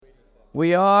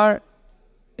We are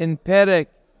in Perek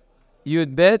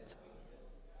Yud Bet,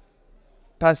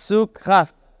 Pasuk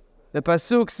Chaf. The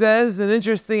Pasuk says an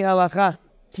interesting halacha.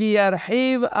 Ki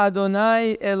yarhiv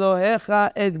Adonai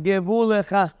Elohecha et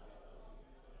gebulecha.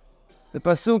 The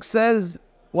Pasuk says,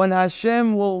 when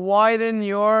Hashem will widen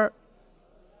your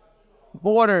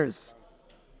borders,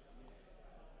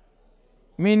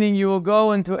 meaning you will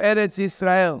go into Eretz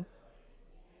Yisrael.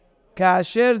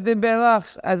 Ka'asher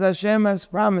diberach, as Hashem has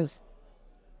promised.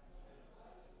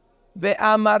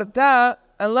 Ve'amarta,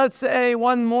 and let's say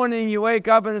one morning you wake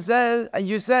up and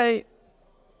you say,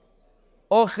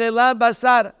 Ochela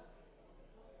basar,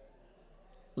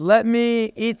 let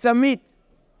me eat some meat.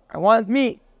 I want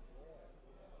meat.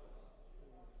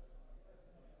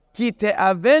 Ki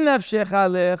te'ave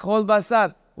nafshecha le'echol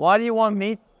basar. Why do you want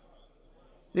meat?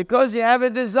 Because you have a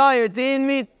desire to eat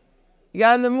meat. You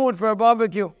got in the mood for a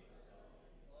barbecue.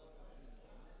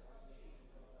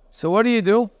 So what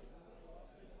do?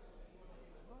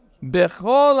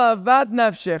 Bechol avat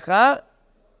nafshecha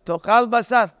tochal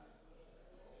basar.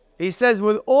 He says,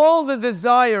 with all the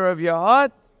desire of your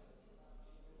heart,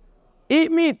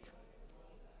 eat meat.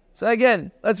 So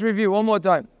again, let's review one more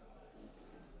time.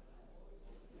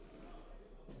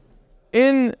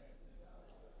 In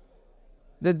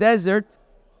the desert,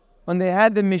 when they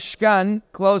had the Mishkan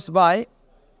close by,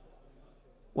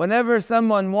 whenever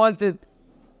someone wanted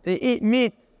to eat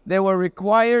meat, they were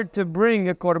required to bring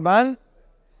a korban.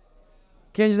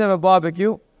 Can't just have a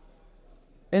barbecue.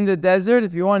 In the desert,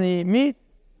 if you want to eat meat,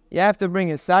 you have to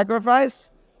bring a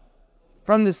sacrifice.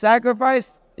 From the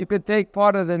sacrifice, you could take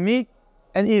part of the meat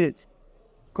and eat it.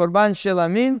 Korban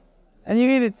shelamin, and you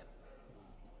eat it.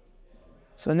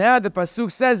 So now the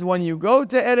Pasuk says, when you go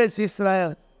to Eretz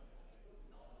Yisrael,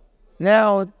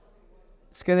 now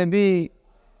it's going to be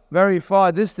very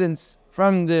far distance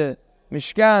from the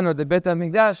Mishkan or the Bet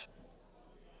HaMikdash.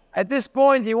 At this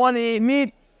point, you want to eat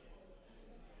meat,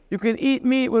 you can eat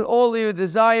meat with all your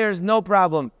desires, no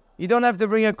problem. You don't have to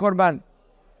bring a korban.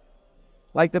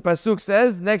 Like the Pasuk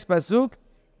says, next Pasuk,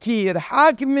 Ki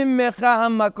yirhak mimmecha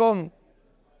hamakom.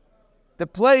 The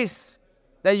place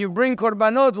that you bring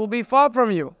korbanot will be far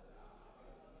from you.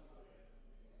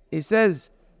 He says,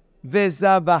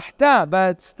 Vezabachta,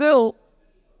 but still,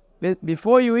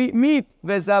 before you eat meat,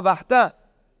 Vezabachta,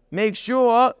 make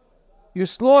sure you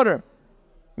slaughter.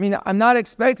 I mean, I'm not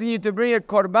expecting you to bring a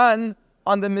korban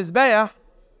on the Mizbeach,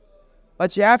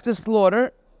 but you have to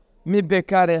slaughter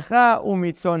Mibekarecha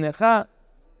umitzonecha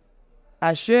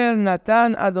Asher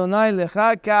natan Adonai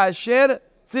lecha ka'asher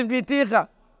tziviticha.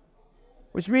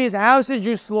 Which means, how should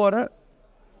you slaughter?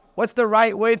 What's the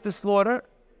right way to slaughter?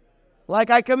 Like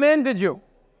I commanded you.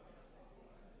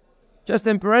 Just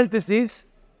in parentheses,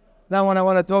 it's not what I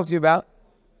want to talk to you about.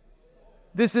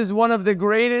 This is one of the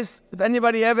greatest, if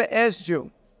anybody ever asked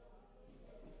you,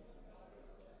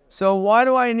 so why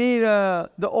do I need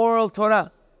the oral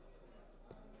Torah?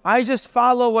 I just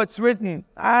follow what's written.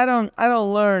 I don't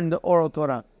learn the oral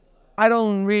Torah. I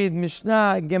don't read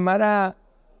Mishnah, Gemara.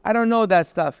 I don't know that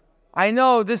stuff. I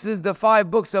know this is the 5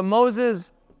 books of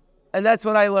Moses, and that's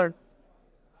what I learned.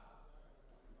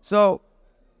 So,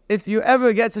 if you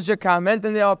ever get such a comment,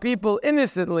 and there are people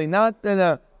innocently, not in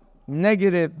a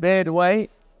negative, bad way,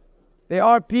 there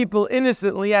are people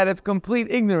innocently out of complete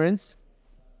ignorance,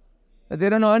 that they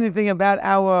don't know anything about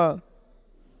our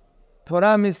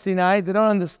Torah Sinai, they don't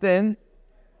understand.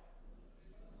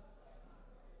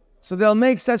 So they'll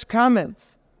make such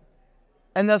comments.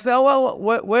 And they'll say, oh,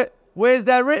 well, where is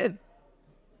that written?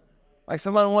 Like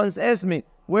someone once asked me,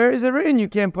 where is it written you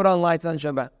can't put on lights on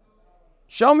Shabbat?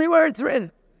 Show me where it's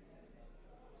written.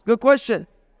 Good question.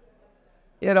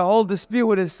 He had a whole dispute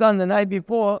with his son the night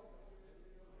before,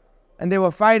 and they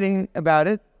were fighting about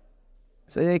it.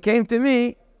 So they came to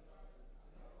me.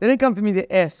 They didn't come to me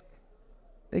to ask.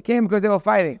 They came because they were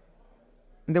fighting.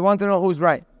 And they wanted to know who's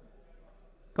right.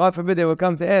 God forbid they would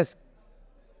come to ask.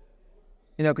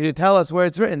 Could you tell us where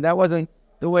it's written? That wasn't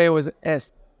the way it was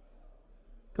asked.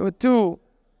 There were 2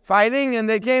 fighting, and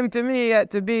they came to me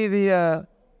to be the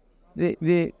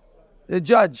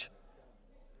judge.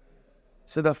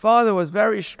 So the father was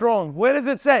very strong. Where does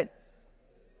it say?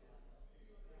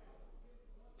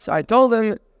 So I told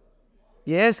him,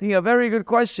 you're asking a very good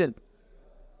question.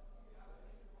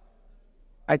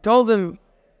 I told him,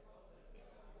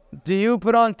 do you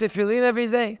put on tefillin every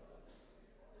day?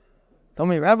 He told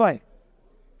me, Rabbi,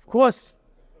 of course.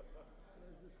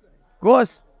 Of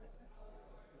course.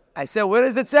 I said, where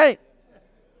does it say?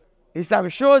 He said, I'm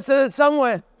sure it says it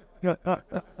somewhere. I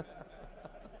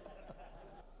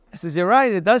said, you're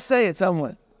right, it does say it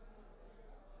somewhere.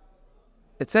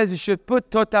 It says you should put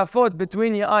totafot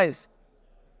between your eyes.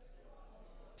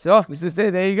 So, Mr.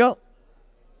 Stay, there you go.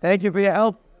 Thank you for your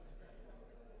help.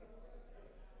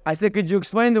 I said, could you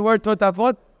explain the word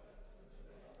totafot?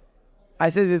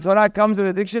 I said, the Torah comes with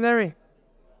a dictionary.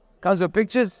 Comes with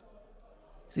pictures.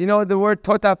 So you know what the word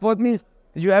totafot means?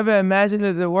 Did you ever imagine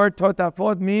that the word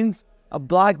totafot means a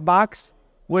black box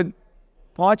with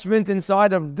parchment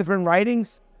inside of different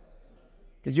writings?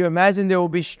 Did you imagine there will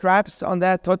be straps on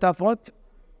that totafot?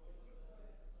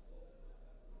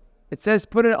 It says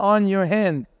put it on your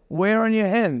hand. Where on your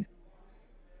hand?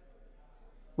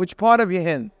 Which part of your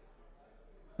hand?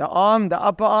 The arm, the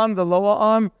upper arm, the lower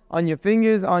arm, on your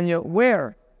fingers, on your...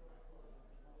 Where?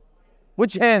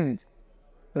 Which hand?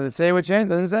 Does it say which hand?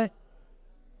 Doesn't say?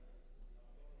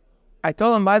 I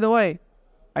told him, by the way,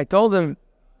 I told him,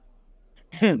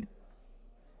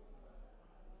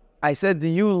 I said, do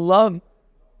you love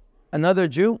another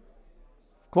Jew?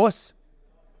 Of course.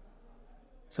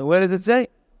 So where does it say?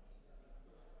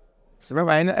 So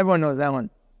remember, everyone knows that one.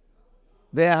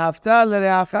 Ve'ahavta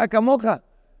l'reacha kamocha.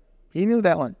 He knew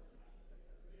that one.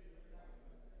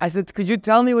 I said, could you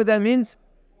tell me what that means?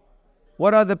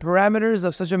 What are the parameters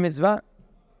of such a mitzvah?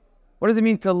 What does it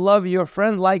mean to love your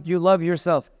friend like you love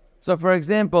yourself? So for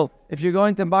example, if you're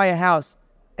going to buy a house,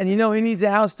 and you know he needs a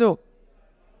house too.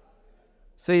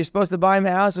 So you're supposed to buy him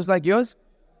a house just like yours?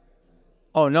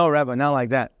 Oh no, Rebbe, not like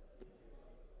that.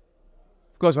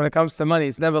 Of course, when it comes to money,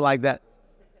 it's never like that.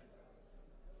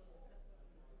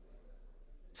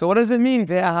 So what does it mean?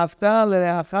 Torah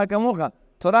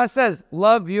says,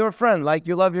 love your friend like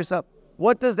you love yourself.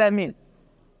 What does that mean?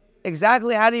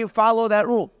 Exactly how do you follow that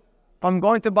rule? If I'm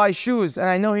going to buy shoes and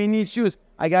I know he needs shoes,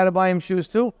 I got to buy him shoes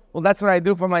too? Well, that's what I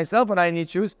do for myself when I need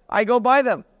shoes. I go buy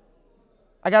them.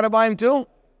 I got to buy them too?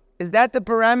 Is that the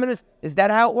parameters? Is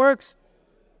that how it works?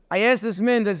 I asked this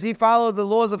man, does he follow the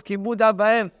laws of Kibud Av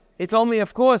V'em? He told me,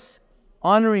 of course.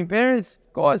 Honoring parents?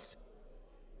 Of course.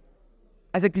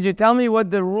 I said, could you tell me what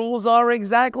the rules are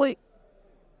exactly?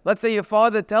 Let's say your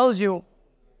father tells you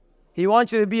he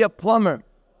wants you to be a plumber.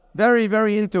 Very,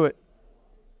 very into it.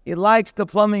 He likes the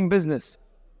plumbing business.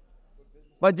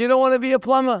 But you don't want to be a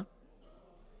plumber.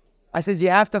 I said, you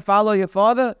have to follow your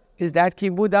father? Is that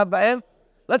Kibud Av V'em?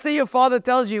 Let's say your father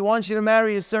tells you he wants you to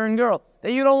marry a certain girl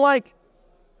that you don't like.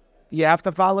 Do you have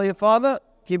to follow your father?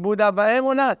 Kibud Av V'em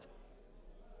or not?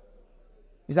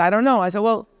 He said, I don't know. I said,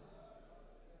 well,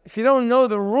 if you don't know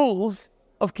the rules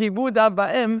of Kibud Av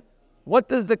V'em, what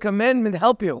does the commandment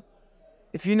help you?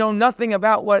 If you know nothing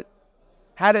about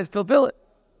how to fulfill it.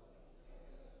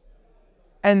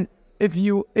 And if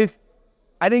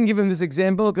I didn't give him this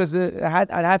example because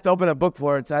I'd have to open a book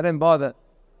for it, so I didn't bother.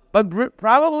 But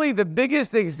probably the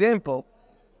biggest example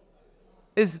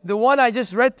is the one I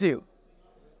just read to you.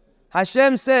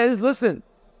 Hashem says, listen,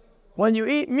 when you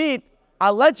eat meat,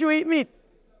 I'll let you eat meat.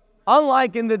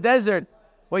 Unlike in the desert,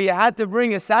 where you had to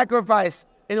bring a sacrifice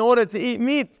in order to eat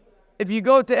meat. If you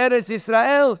go to Eretz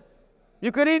Yisrael,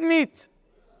 you could eat meat.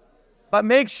 But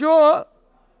make sure,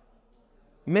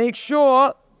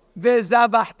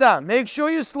 ve'zabachta, make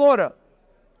sure you slaughter.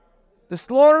 The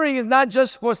slaughtering is not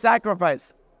just for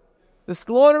sacrifice. The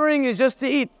slaughtering is just to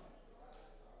eat.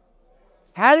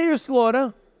 How do you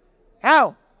slaughter?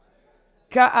 How?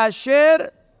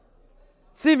 Ka'asher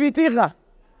tziviticha.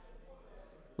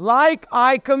 Like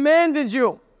I commanded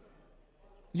you.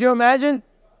 Did you imagine?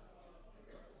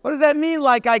 What does that mean,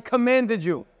 like I commanded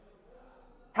you?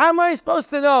 How am I supposed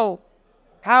to know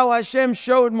how Hashem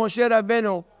showed Moshe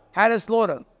Rabbeinu how to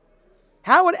slaughter?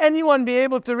 How would anyone be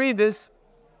able to read this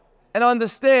and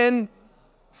understand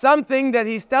something that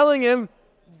he's telling him,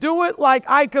 do it like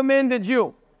I commanded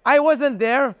you? I wasn't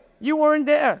there. You weren't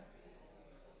there.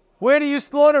 Where do you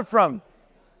slaughter from?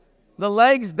 The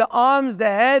legs, the arms, the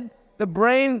head, the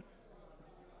brain?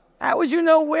 How would you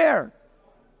know where?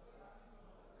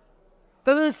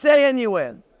 Doesn't say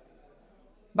anywhere.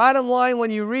 Bottom line,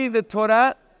 when you read the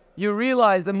Torah, you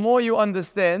realize the more you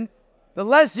understand, the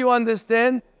less you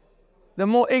understand, the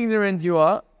more ignorant you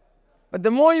are. But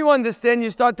the more you understand, you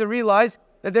start to realize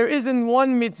that there isn't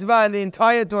one mitzvah in the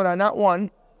entire Torah, not one,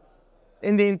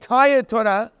 in the entire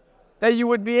Torah, that you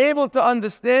would be able to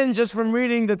understand just from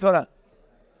reading the Torah.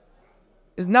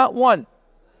 There's not one.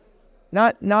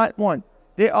 Not one.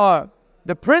 The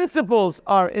principles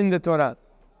are in the Torah.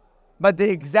 But the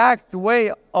exact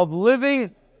way of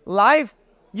living life,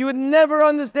 you would never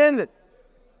understand it.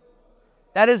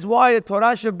 That is why the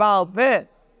Torah Shebaal Peh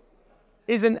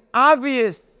is an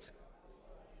obvious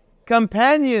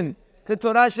companion to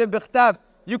Torah Shebichtav.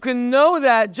 You can know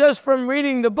that just from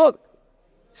reading the book.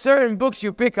 Certain books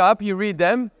you pick up, you read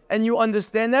them, and you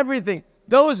understand everything.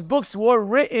 Those books were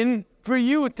written for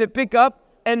you to pick up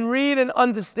and read and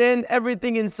understand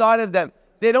everything inside of them.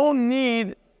 They don't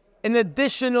need an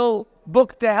additional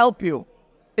book to help you.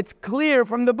 It's clear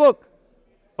from the book.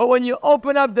 But when you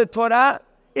open up the Torah,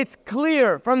 it's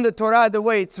clear from the Torah the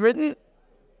way it's written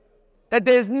that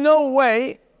there's no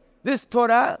way this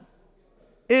Torah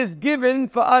is given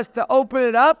for us to open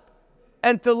it up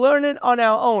and to learn it on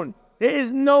our own. There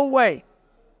is no way.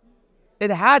 It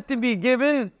had to be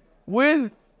given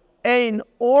with an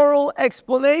oral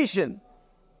explanation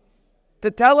to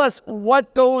tell us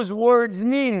what those words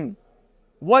mean,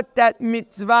 what that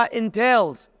mitzvah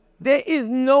entails. There is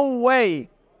no way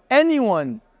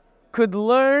anyone could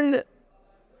learn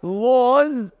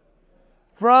laws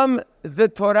from the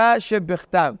Torah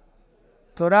shebichtav.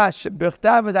 Torah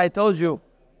shebichtav, as I told you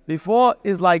before,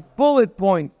 is like bullet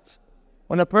points.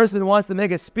 When a person wants to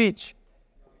make a speech,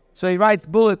 so he writes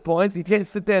bullet points. He can't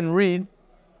sit there and read.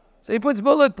 So he puts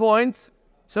bullet points,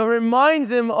 so it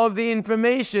reminds him of the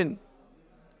information.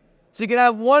 So you can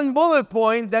have one bullet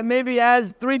point that maybe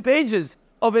has 3 pages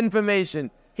of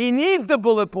information. He needs the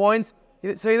bullet points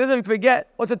so he doesn't forget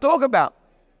what to talk about.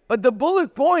 But the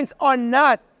bullet points are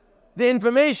not the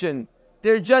information.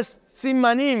 They're just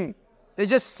simanim. They're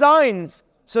just signs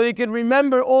so you can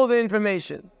remember all the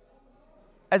information.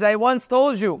 As I once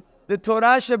told you, the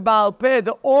Torah Shebaal Peh,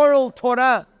 the oral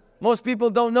Torah, most people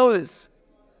don't know this.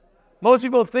 Most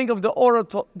people think of the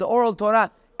oral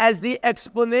Torah as the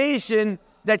explanation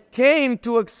that came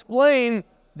to explain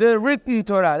the written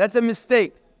Torah. That's a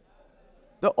mistake.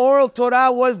 The oral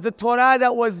Torah was the Torah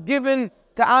that was given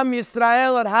to Am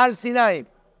Yisrael at Har Sinai.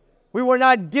 We were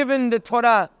not given the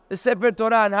Torah, the Sefer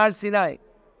Torah on Har Sinai.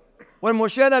 When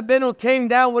Moshe Rabbeinu came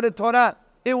down with the Torah,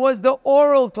 it was the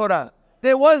oral Torah.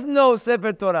 There was no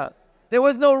Sefer Torah. There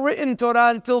was no written Torah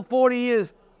until 40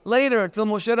 years later, until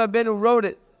Moshe Rabbeinu wrote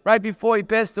it, right before he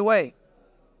passed away.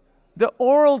 The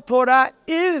oral Torah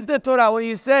is the Torah. When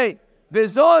you say,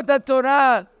 Bezot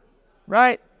Torah,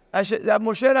 right, that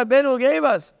Moshe Rabbeinu gave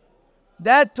us,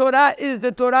 that Torah is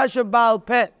the Torah Shebaal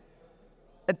Peh.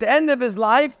 At the end of his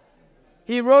life,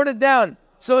 he wrote it down.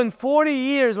 So in 40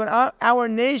 years, when our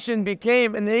nation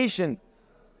became a nation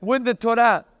with the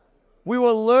Torah, we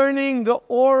were learning the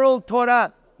oral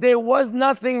Torah. There was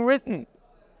nothing written.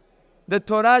 The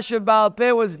Torah Shebaal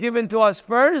Peh was given to us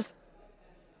first.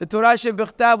 The Torah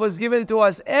Shebichtav was given to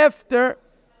us after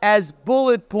as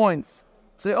bullet points.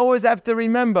 So you always have to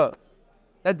remember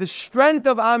that the strength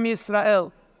of Am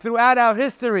Yisrael throughout our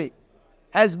history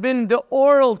has been the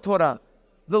oral Torah,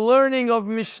 the learning of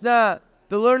Mishnah,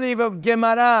 the learning of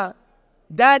Gemara.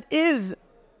 That is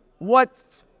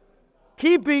what's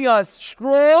keeping us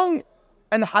strong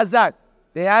and hazak.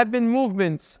 There have been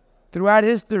movements throughout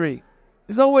history.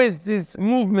 There's always these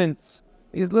movements,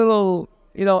 these little,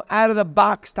 out of the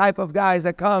box type of guys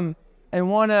that come and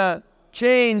want to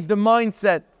change the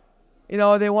mindset.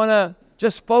 They want to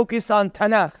just focus on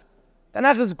Tanakh.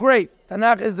 Tanakh is great.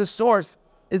 Tanakh is the source,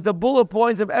 is the bullet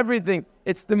points of everything.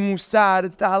 It's the Musar,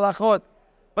 it's the halachot.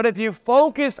 But if you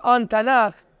focus on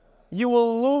Tanakh, you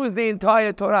will lose the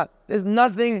entire Torah. There's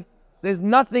nothing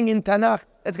in Tanakh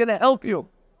that's going to help you.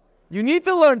 You need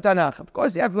to learn Tanakh. Of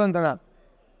course you have to learn Tanakh.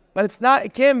 But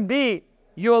it can't be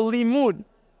your limud.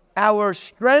 Our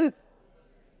strength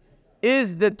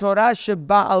is the Torah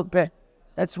Shebaal Peh.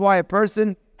 That's why a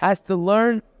person has to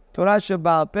learn Torah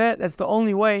Shebaal Peh. That's the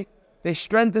only way they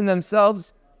strengthen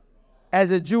themselves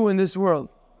as a Jew in this world.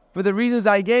 For the reasons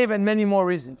I gave and many more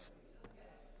reasons.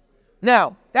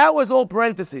 Now, that was all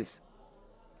parentheses.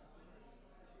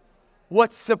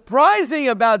 What's surprising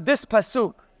about this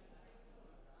pasuk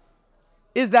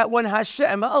is that when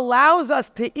Hashem allows us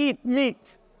to eat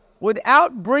meat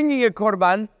without bringing a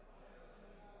korban,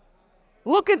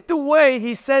 look at the way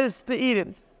He says to eat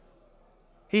it.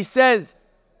 He says,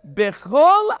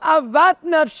 Bechol avat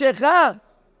nafshecha,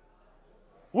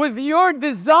 with your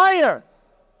desire,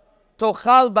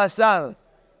 tochal basar.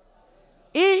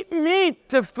 Eat meat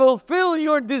to fulfill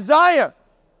your desire.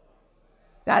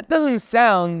 That doesn't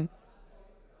sound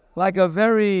like a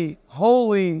very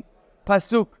holy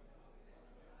pasuk.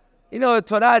 The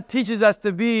Torah teaches us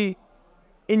to be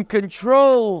in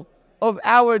control of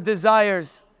our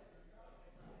desires.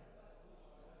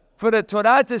 For the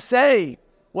Torah to say,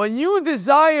 when you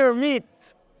desire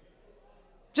meat,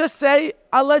 just say,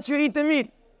 I'll let you eat the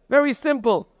meat. Very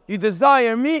simple. You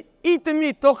desire meat, eat the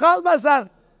meat. Tochal basar.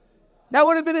 That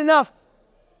would have been enough.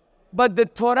 But the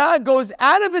Torah goes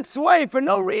out of its way for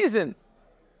no reason.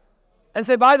 And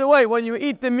say, by the way, when you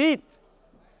eat the meat,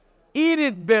 eat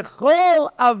it bechol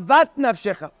avat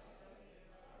nafshecha.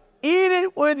 Eat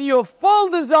it with your full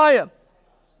desire.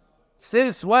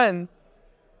 Since when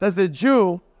does a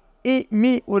Jew eat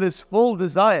meat with his full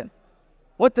desire?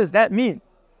 What does that mean?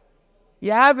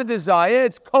 You have a desire,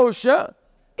 it's kosher,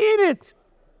 eat it.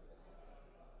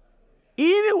 Eat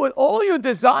it with all your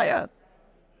desire.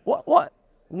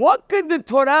 What could the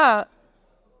Torah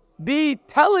be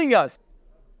telling us?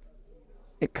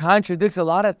 It contradicts a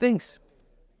lot of things.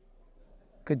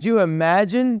 Could you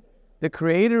imagine the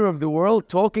creator of the world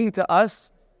talking to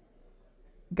us?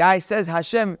 Guy says,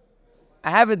 Hashem,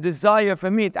 I have a desire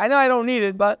for meat. I know I don't need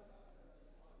it, but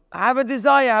I have a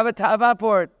desire, I have a ta'ava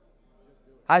for it.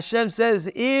 Hashem says,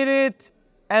 eat it,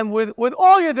 and with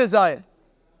all your desire.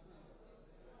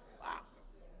 Wow.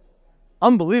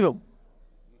 Unbelievable.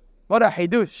 What a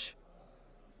hidush.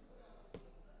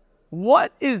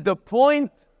 What is the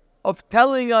point of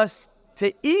telling us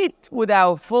to eat with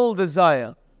our full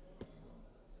desire?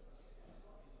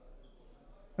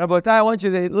 Rabotai, I want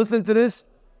you to listen to this.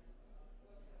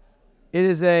 It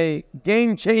is a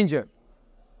game changer.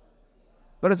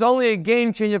 But it's only a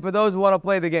game changer for those who want to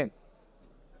play the game.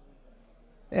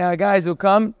 There are guys who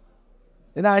come,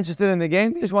 they're not interested in the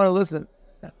game, they just want to listen.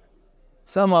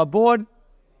 Some are bored.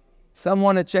 Some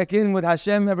want to check in with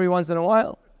Hashem every once in a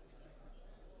while.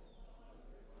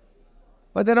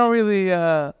 But they don't really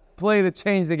play to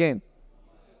change the game.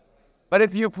 But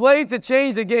if you play to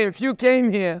change the game, if you came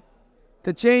here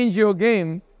to change your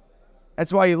game,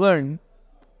 that's why you learn.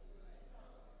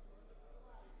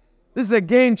 This is a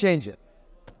game changer.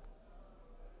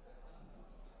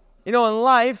 You know, in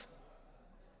life,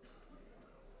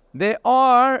 there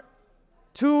are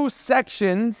two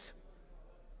sections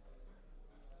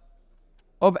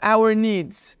of our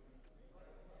needs.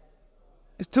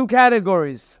 There's two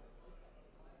categories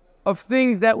of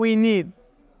things that we need.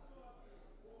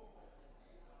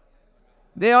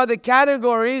 They are the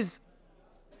categories.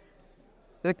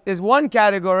 There's one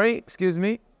category,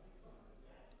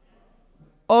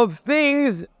 of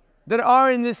things that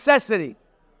are a necessity.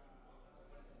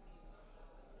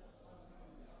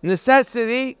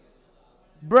 Necessity,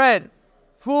 bread,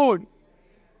 food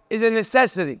is a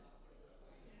necessity.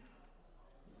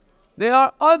 There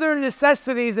are other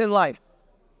necessities in life.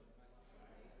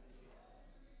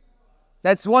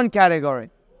 That's one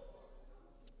category.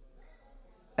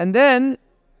 And then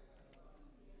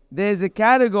there's a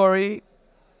category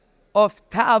of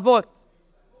ta'avot.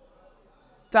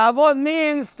 Ta'avot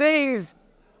means things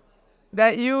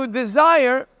that you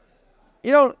desire.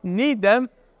 You don't need them.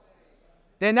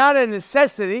 They're not a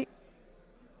necessity,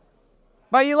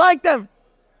 but you like them.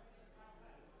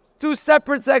 Two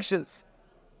separate sections.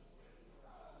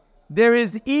 There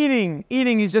is eating.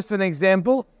 Eating is just an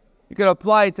example. You could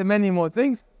apply it to many more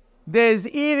things. There's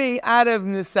eating out of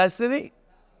necessity,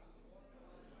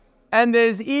 and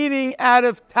there's eating out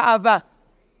of ta'ava,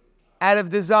 out of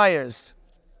desires.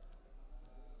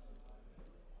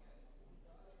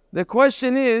 The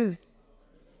question is,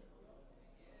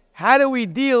 how do we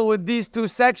deal with these two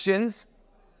sections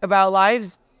of our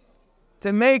lives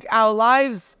to make our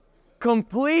lives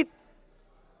complete,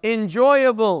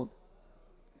 enjoyable,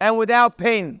 and without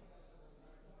pain?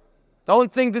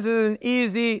 Don't think this is an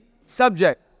easy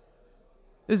subject.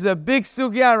 This is a big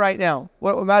sugya right now,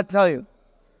 what I'm about to tell you.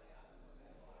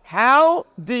 How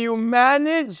do you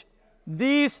manage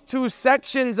these two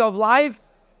sections of life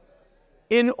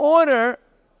in order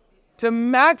to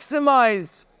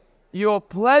maximize your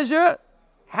pleasure,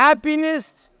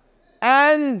 happiness,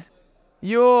 and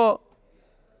your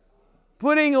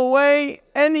putting away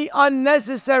any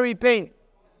unnecessary pain?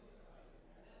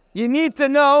 You need to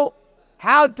know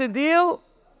how to deal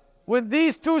with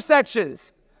these two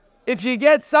sections. If you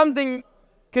get something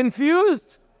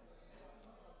confused,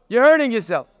 you're hurting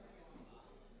yourself.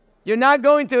 You're not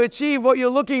going to achieve what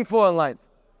you're looking for in life.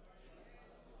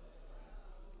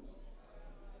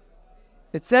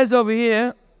 It says over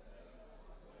here,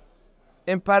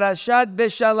 in Parashat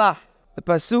Beshalach, the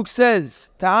pasuk says,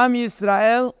 Ta'am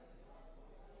Yisrael,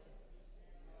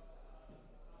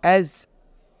 as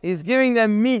he's giving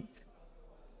them meat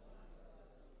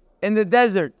in the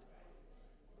desert.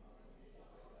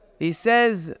 He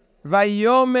says,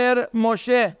 Vayomer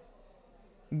Moshe,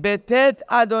 Betet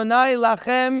Adonai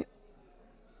lachem,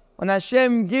 when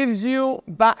Hashem gives you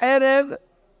ba'erev,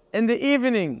 in the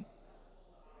evening,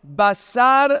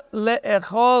 basar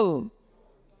le'echol,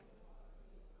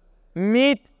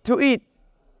 meat to eat,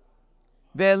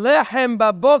 ve'lechem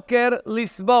baboker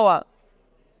lisboa,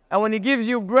 and when He gives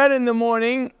you bread in the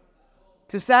morning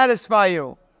to satisfy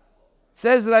you.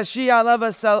 Says Rashi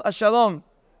alav shalom.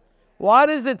 Why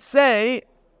does it say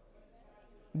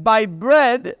by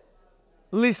bread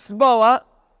lisboa,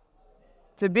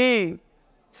 to be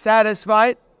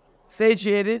satisfied,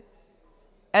 satiated,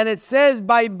 and it says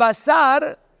by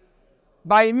basar,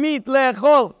 by meat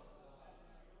le'echol?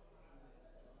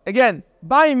 Again,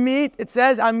 By meat, it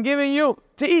says, I'm giving you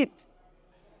to eat.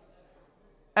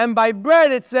 And by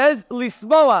bread, it says,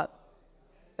 lisboa,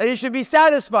 that you should be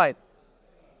satisfied.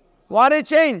 Why did it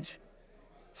change?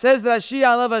 Says Rashi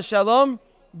alav shalom,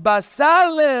 basar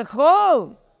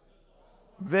lechol,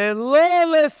 velo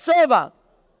lesova.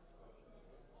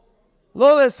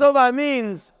 Lo lesova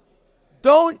means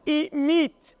don't eat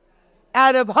meat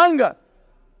out of hunger.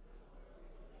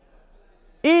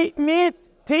 Eat meat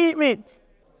to eat meat.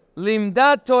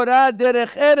 Limdat Torah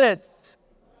derech eretz.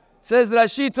 Says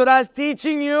Rashi, Torah is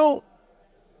teaching you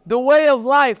the way of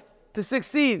life to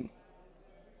succeed.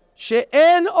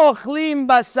 She'en ochlim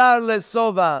basar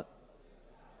lesova.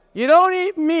 You don't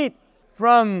eat meat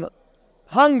from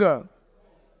hunger.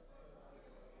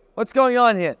 What's going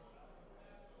on here?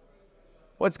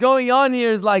 What's going on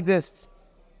here is like this.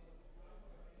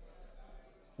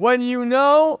 When you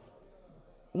know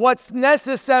what's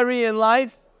necessary in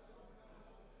life,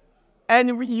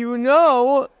 and you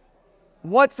know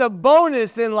what's a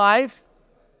bonus in life,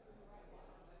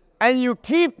 and you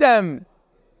keep them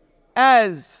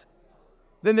as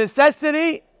the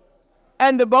necessity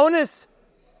and the bonus,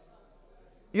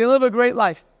 you live a great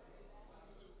life.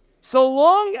 So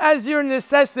long as your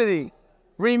necessity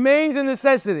remains a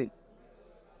necessity,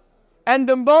 and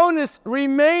the bonus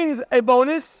remains a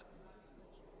bonus,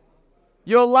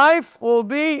 your life will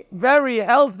be very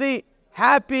healthy,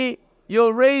 happy.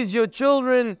 You'll raise your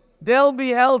children, they'll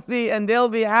be healthy and they'll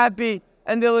be happy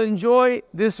and they'll enjoy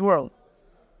this world.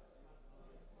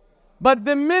 But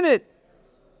the minute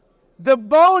the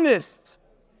bonus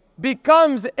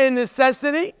becomes a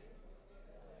necessity,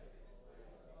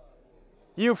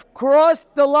 you've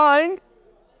crossed the line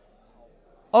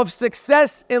of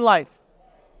success in life.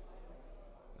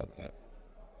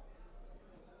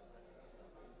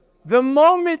 The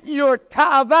moment you're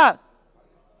ta'ava,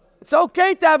 it's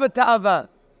okay to have a ta'ava.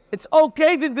 It's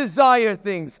okay to desire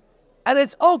things. And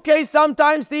it's okay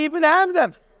sometimes to even have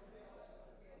them.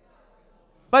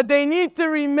 But they need to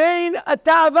remain a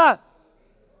ta'ava.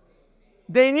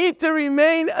 They need to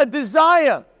remain a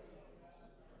desire.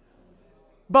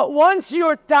 But once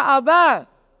your ta'ava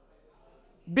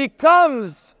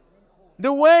becomes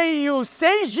the way you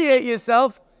satiate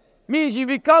yourself, means you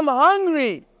become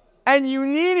hungry and you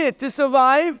need it to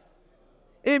survive,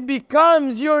 it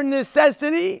becomes your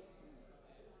necessity,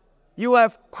 you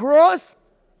have crossed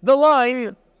the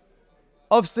line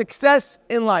of success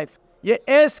in life. You're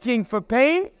asking for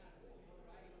pain,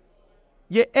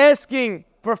 you're asking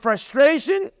for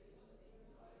frustration,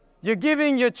 you're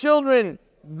giving your children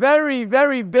very,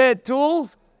 very bad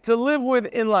tools to live with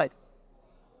in life.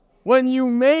 When you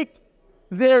make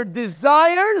their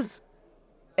desires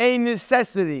a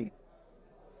necessity.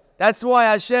 That's why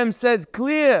Hashem said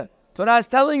clear, Torah is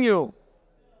telling you,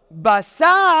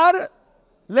 basar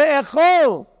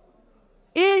le'echol,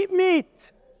 eat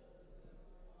meat.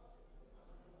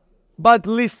 But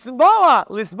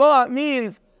lisboa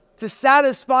means to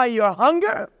satisfy your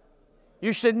hunger.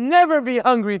 You should never be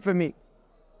hungry for meat.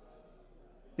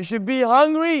 You should be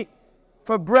hungry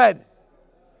for bread.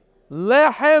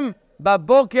 Lechem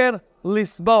baboker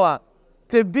lisboa.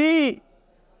 To be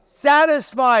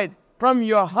satisfied from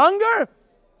your hunger,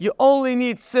 you only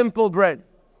need simple bread.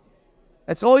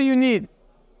 That's all you need.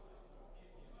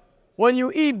 When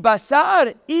you eat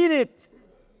basar, eat it.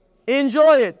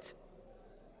 Enjoy it.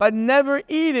 But never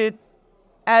eat it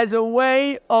as a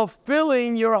way of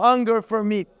filling your hunger for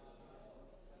meat.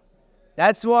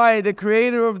 That's why the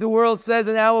Creator of the world says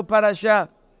in our Parashat,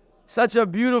 such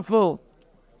beautiful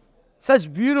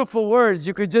words.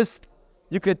 You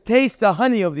could taste the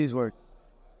honey of these words.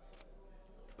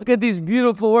 Look at these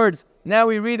beautiful words. Now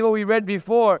we read what we read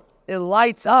before. It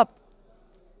lights up.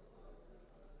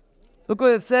 Look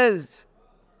what it says.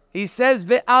 He says,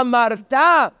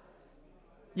 Ve'amarta.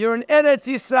 You're in Eretz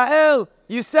Yisrael.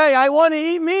 You say, I want to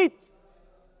eat meat.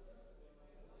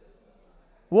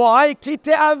 Why? Ki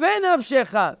te'aven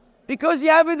nafshecha. Because you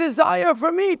have a desire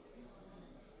for meat.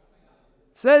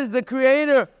 Says the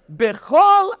Creator,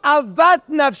 Bechol avat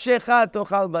nafshecha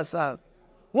tochal basar.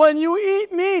 When you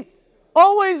eat meat,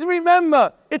 always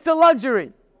remember, it's a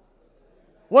luxury.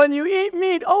 When you eat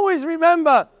meat, always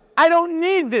remember, I don't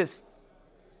need this.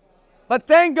 But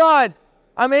thank God,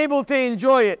 I'm able to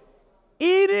enjoy it.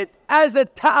 Eat it as a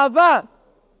ta'ava,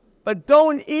 but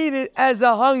don't eat it as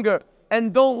a hunger,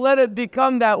 and don't let it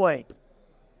become that way.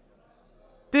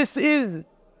 This is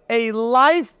a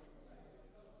life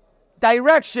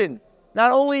direction,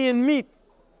 not only in meat,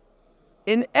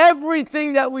 in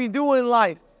everything that we do in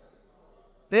life.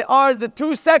 There are the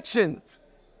two sections,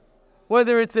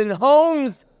 whether it's in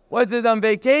homes, whether it's on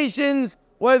vacations,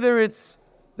 whether it's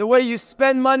the way you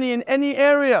spend money in any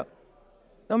area,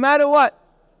 no matter what.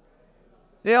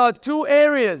 There are two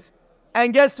areas.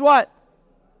 And guess what?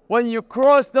 When you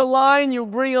cross the line, you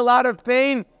bring a lot of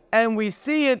pain, and we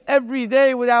see it every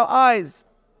day with our eyes.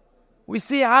 We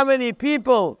see how many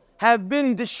people have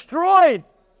been destroyed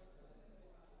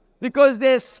because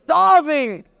they're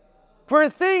starving for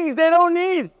things they don't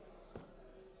need.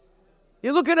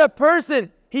 You look at a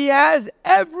person, he has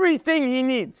everything he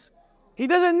needs. He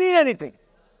doesn't need anything.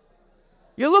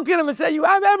 You look at him and say, you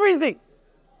have everything.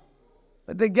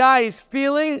 But the guy is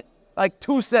feeling like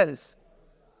 2 cents.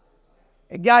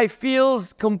 A guy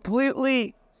feels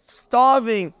completely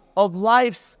starving of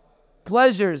life's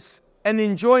pleasures and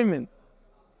enjoyment.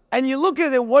 And you look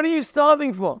at it, what are you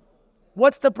starving for?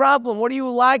 What's the problem? What are you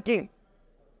lacking?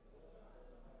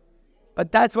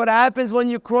 But that's what happens when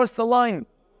you cross the line.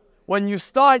 When you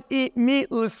start eat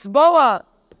meat l'sboa,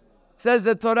 says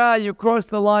the Torah, you cross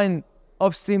the line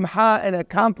of simha and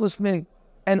accomplishment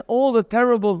and all the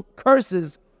terrible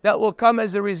curses that will come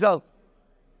as a result.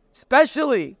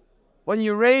 Especially when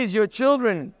you raise your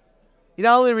children. You're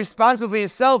not only responsible for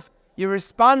yourself, you're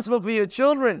responsible for your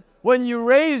children. When you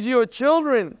raise your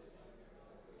children,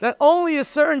 that only a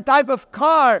certain type of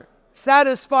car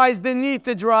satisfies the need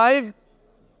to drive,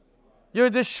 you're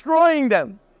destroying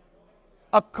them.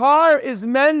 A car is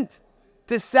meant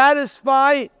to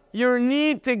satisfy your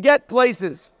need to get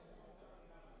places.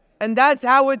 And that's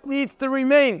how it needs to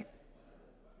remain.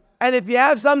 And if you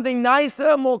have something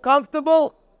nicer, more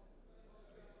comfortable,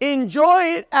 enjoy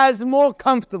it as more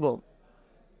comfortable.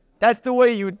 That's the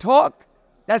way you talk,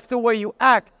 that's the way you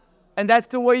act, and that's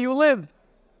the way you live.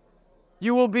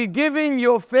 You will be giving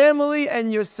your family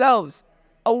and yourselves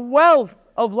a wealth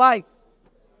of life.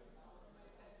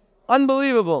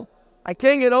 Unbelievable. I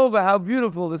can't get over how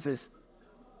beautiful this is.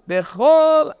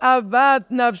 Bechol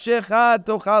avat nafshecha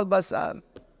tochal basar.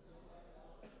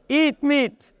 Eat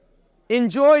meat.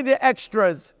 Enjoy the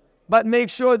extras, but make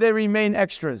sure they remain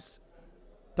extras.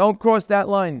 Don't cross that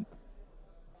line.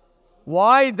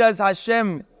 Why does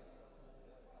Hashem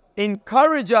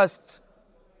encourage us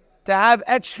to have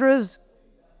extras?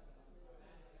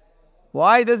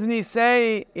 Why doesn't He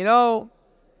say,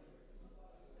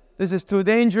 this is too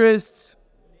dangerous,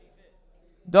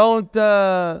 don't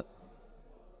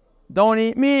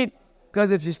eat meat,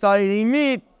 because if you start eating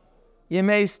meat, you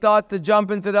may start to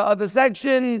jump into the other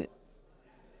section,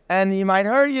 and you might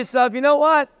hurt yourself. You know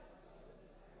what?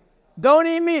 Don't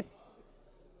eat meat.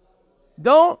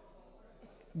 Don't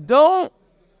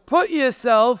put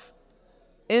yourself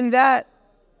in that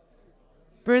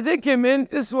predicament.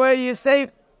 This way you're safe.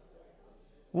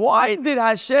 Why did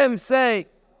Hashem say,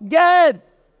 Gad,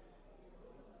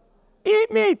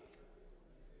 eat meat?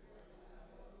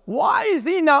 Why is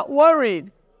He not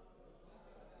worried?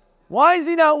 Why is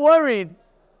He not worried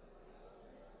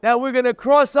that we're going to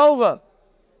cross over?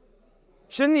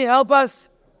 Shouldn't He help us?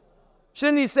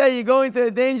 Shouldn't He say, you're going to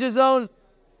the danger zone?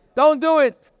 Don't do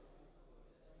it.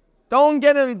 Don't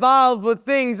get involved with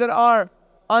things that are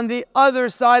on the other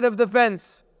side of the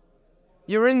fence.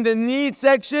 You're in the need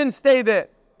section, stay there.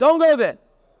 Don't go there.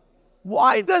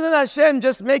 Why doesn't Hashem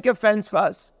just make a fence for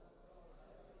us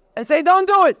and say, don't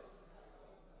do it?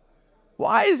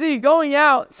 Why is He going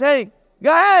out saying,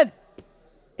 go ahead,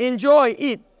 enjoy,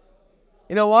 eat?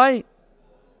 You know why?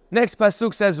 Next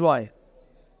pasuk says why.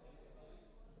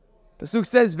 Pasuk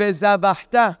says,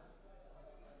 Vezabachta.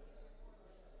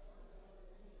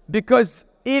 Because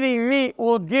eating meat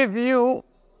will give you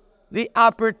the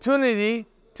opportunity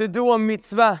to do a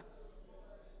mitzvah.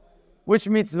 Which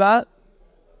mitzvah?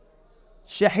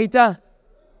 Shehita.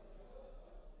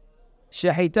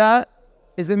 Shehita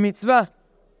is a mitzvah.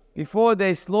 Before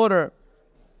they slaughter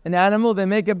an animal, they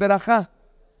make a beracha.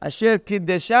 Asher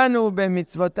kiddeshanu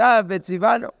b'mitzvotav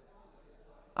v'tzivanu.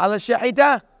 Ala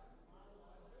shehita.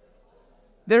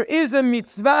 There is a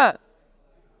mitzvah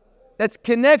that's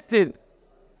connected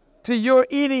to your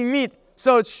eating meat.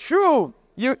 So it's true,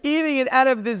 you're eating it out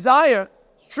of desire.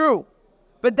 It's true.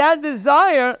 But that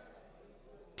desire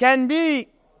can be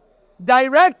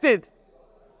directed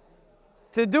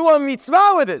to do a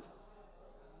mitzvah with it.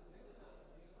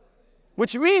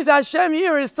 Which means Hashem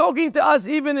here is talking to us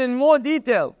even in more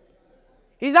detail.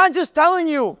 He's not just telling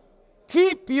you,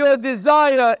 keep your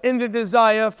desire in the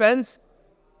desire fence.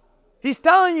 He's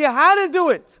telling you how to do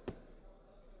it.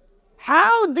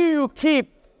 How do you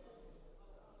keep?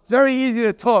 It's very easy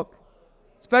to talk,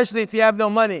 especially if you have no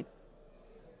money.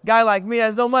 Guy like me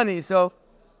has no money, so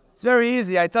it's very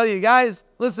easy. I tell you guys,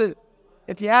 listen,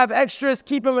 if you have extras,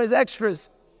 keep them as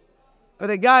extras. But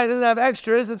a guy who doesn't have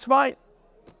extras, it's fine.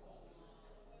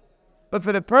 But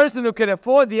for the person who can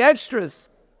afford the extras,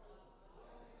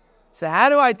 So how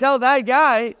do I tell that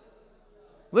guy,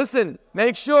 listen,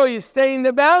 make sure you stay in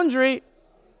the boundary.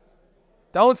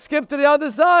 Don't skip to the other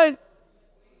side.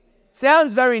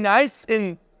 Sounds very nice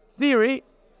in theory,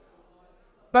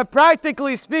 but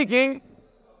practically speaking,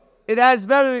 it has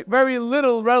very, very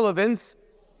little relevance,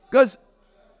 because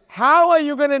how are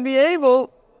you going to be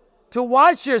able to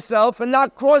watch yourself and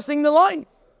not crossing the line?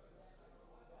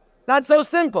 Not so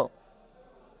simple.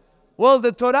 Well,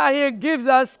 the Torah here gives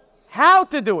us how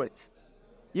to do it.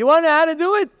 You want to know how to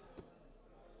do it?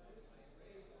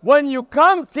 When you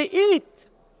come to eat,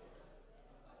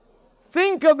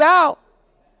 think about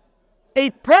a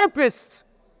purpose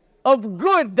of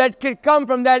good that could come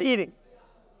from that eating.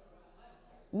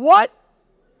 What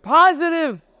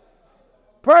positive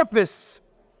purpose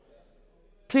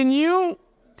can you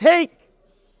take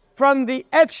from the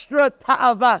extra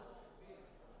ta'ava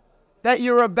that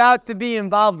you're about to be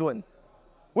involved with?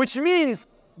 Which means,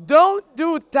 don't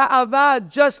do ta'ava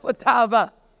just for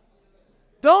ta'ava.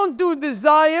 Don't do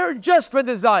desire just for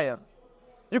desire.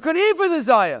 You could eat for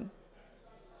desire,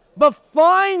 but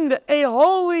find a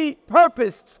holy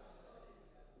purpose.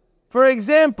 For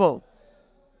example,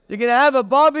 you're going to have a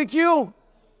barbecue.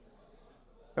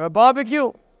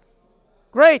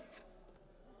 Great.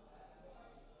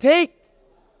 Take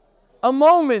a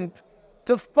moment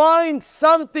to find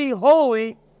something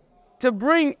holy to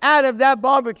bring out of that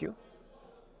barbecue.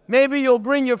 Maybe you'll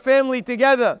bring your family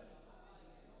together.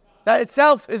 That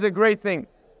itself is a great thing.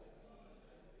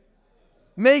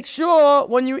 Make sure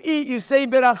when you eat, you say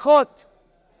berachot.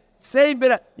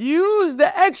 Use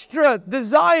the extra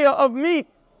desire of meat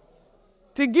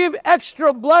to give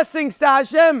extra blessings to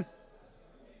Hashem.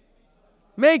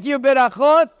 Make your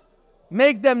berachot,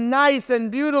 make them nice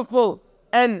and beautiful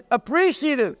and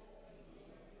appreciative.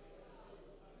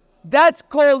 That's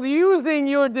called using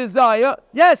your desire.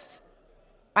 Yes,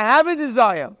 I have a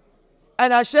desire.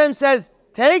 And Hashem says,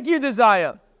 take your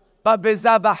desire. But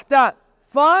bezabachta,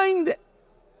 find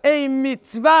a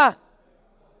mitzvah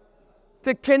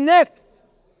to connect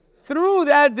through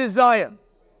that desire.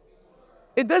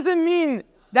 It doesn't mean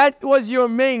that was your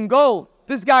main goal.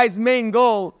 This guy's main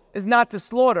goal is not to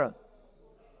slaughter.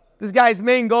 This guy's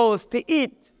main goal is to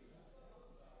eat.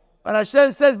 But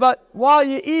Hashem says, but while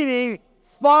you're eating,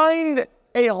 find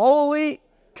a holy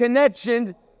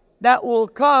connection that will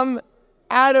come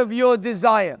out of your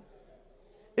desire.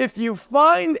 If you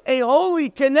find a holy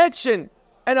connection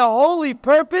and a holy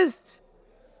purpose,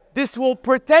 this will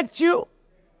protect you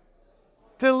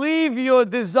to leave your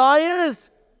desires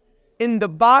in the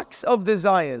box of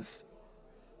desires,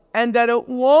 and that it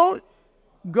won't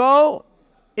go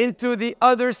into the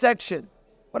other section.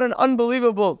 What an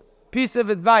unbelievable piece of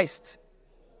advice.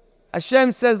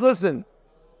 Hashem says, listen,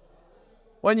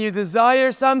 when you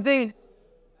desire something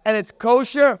and it's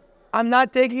kosher, I'm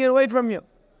not taking it away from you.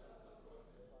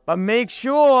 But make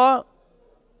sure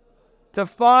to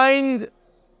find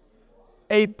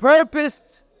a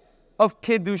purpose of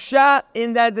kedusha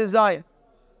in that desire.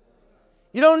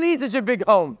 You don't need such a big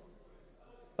home,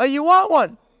 but you want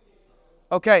one.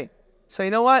 Okay, so you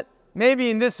know what? Maybe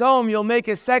in this home you'll make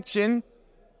a section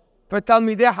for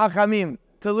Talmidei Hachamim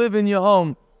to live in your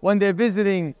home when they're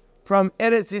visiting from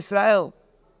Eretz Israel.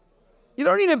 You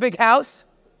don't need a big house,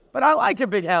 but I like a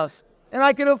big house, and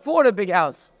I can afford a big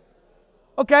house.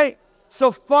 Okay,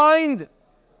 so find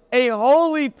a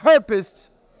holy purpose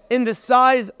in the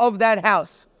size of that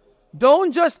house.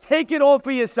 Don't just take it all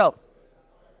for yourself.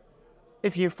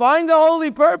 If you find a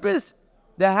holy purpose,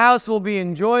 the house will be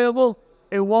enjoyable.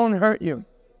 It won't hurt you.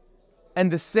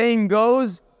 And the same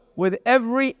goes with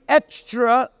every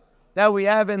extra that we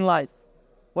have in life.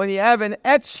 When you have an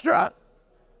extra,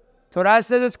 Torah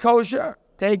says it's kosher,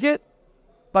 take it,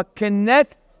 but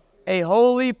connect a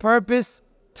holy purpose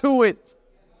to it.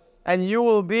 And you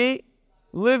will be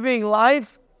living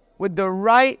life with the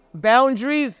right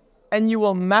boundaries, and you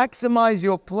will maximize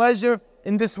your pleasure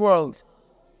in this world.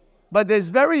 But there's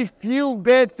very few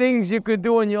bad things you could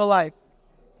do in your life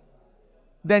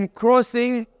than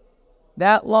crossing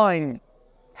that line.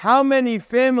 How many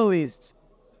families,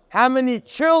 how many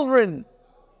children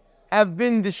have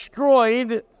been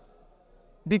destroyed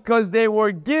because they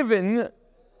were given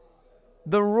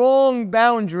the wrong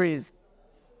boundaries?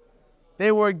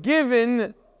 They were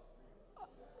given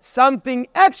something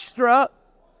extra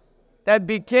that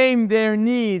became their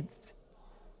needs,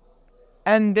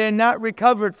 and they're not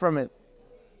recovered from it.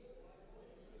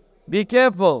 Be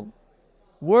careful.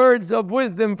 Words of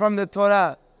wisdom from the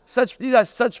Torah. These are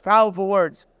such powerful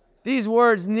words. These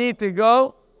words need to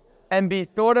go and be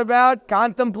thought about,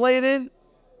 contemplated,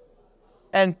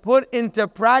 and put into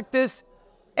practice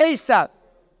ASAP.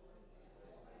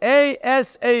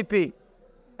 ASAP.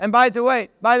 And by the way,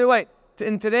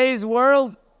 in today's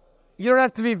world, you don't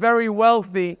have to be very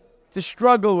wealthy to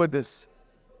struggle with this.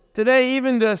 Today,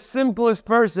 even the simplest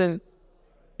person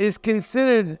is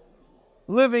considered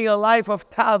living a life of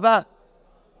ta'ava.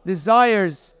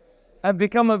 Desires have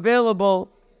become available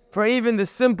for even the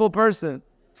simple person.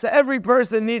 So every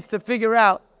person needs to figure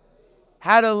out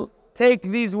how to take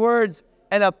these words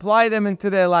and apply them into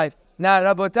their life. Now,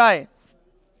 Rabotai,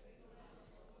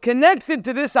 connected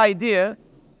to this idea,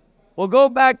 we'll go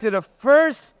back to the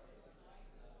first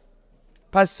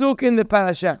pasuk in the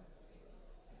parasha.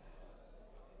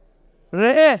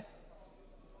 Re'eh.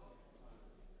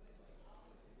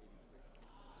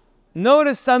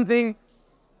 Notice something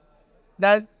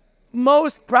that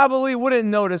most probably wouldn't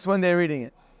notice when they're reading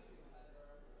it.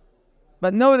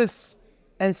 But notice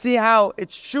and see how it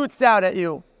shoots out at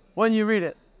you when you read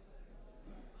it.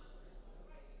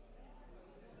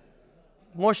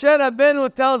 Moshe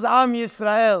Rabbeinu tells Am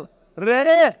Yisrael,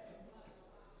 Re'eh.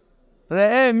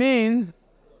 Re'eh means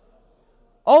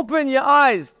open your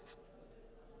eyes.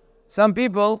 Some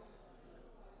people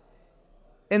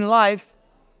in life,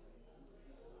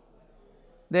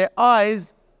 their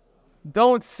eyes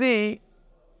don't see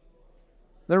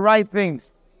the right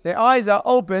things. Their eyes are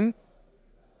open,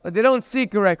 but they don't see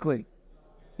correctly.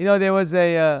 You know, there was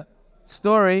a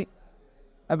story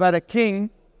about a king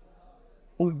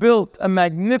who built a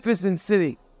magnificent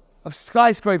city of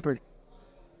skyscrapers.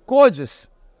 Gorgeous.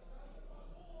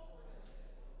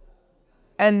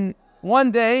 And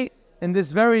one day, in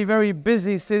this very, very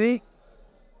busy city,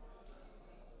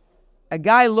 a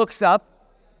guy looks up.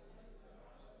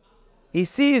 He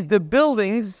sees the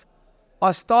buildings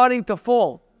are starting to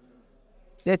fall.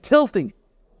 They're tilting.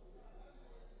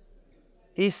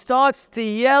 He starts to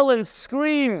yell and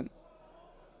scream,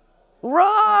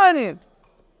 "Run!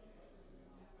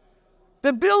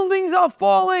 The buildings are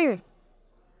falling!"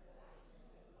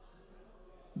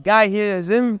 Guy hears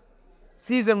him,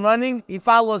 sees him running, he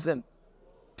follows him.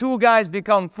 2 guys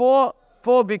become 4,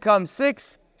 4 becomes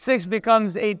 6, 6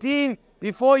 becomes 18.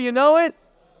 Before you know it,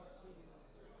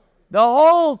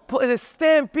 the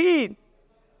stampede.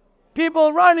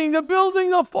 People running, the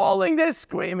buildings are falling, they're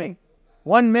screaming.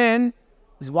 One man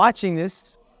is watching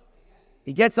this.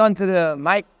 He gets onto the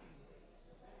mic.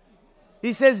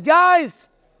 He says, "Guys,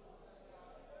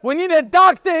 we need a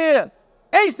doctor here,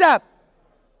 ASAP."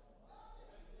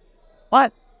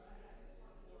 What?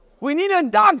 "We need a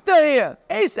doctor here,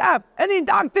 ASAP. Any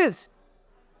doctors?"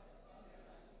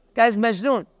 Guys,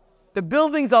 Majnun, the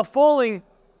buildings are falling.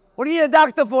 What do you need a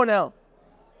doctor for now?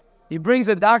 He brings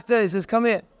a doctor. He says, "Come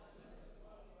here."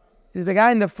 He's the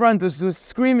guy in the front who's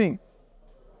screaming.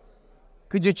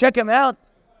 "Could you check him out?"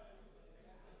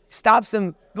 Stops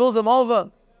him, pulls him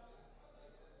over,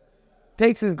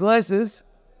 takes his glasses.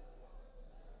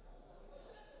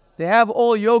 They have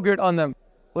all yogurt on them.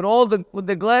 With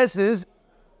the glasses,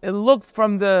 it looked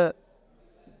from the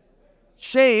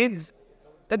shades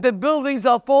that the buildings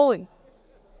are falling.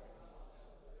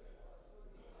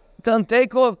 Tell him,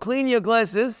 "Take off, clean your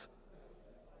glasses."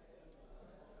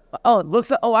 Oh, it looks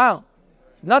like, oh wow,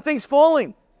 nothing's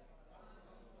falling.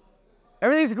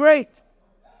 Everything's great.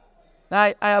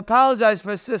 Now, I apologize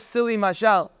for this silly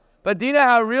mashal, but do you know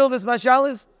how real this mashal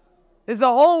is? It's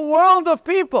the whole world of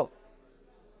people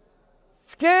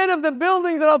scared of the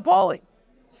buildings that are falling.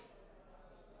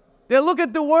 They look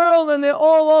at the world and they're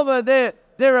all over.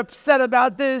 They're upset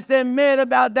about this. They're mad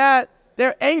about that.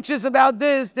 They're anxious about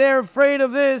this. They're afraid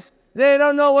of this. They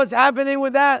don't know what's happening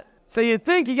with that. So you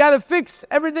think you got to fix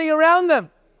everything around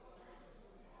them.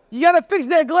 You got to fix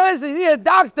their glasses. You need a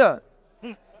doctor.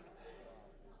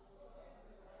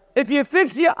 If you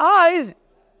fix your eyes,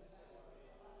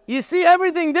 you see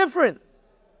everything different.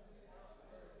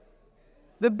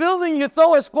 The building you thought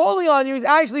was falling on you is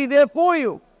actually there for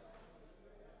you.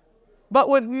 But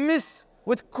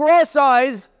with cross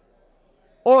eyes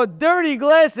or dirty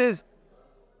glasses,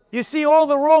 you see all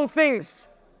the wrong things.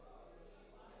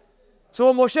 So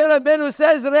when Moshe Rabbeinu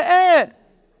says, "Re'eh,"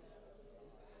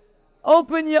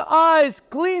 open your eyes,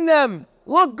 clean them,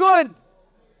 look good.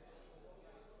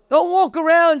 Don't walk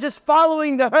around just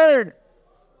following the herd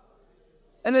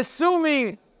and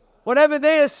assuming whatever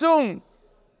they assume.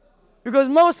 Because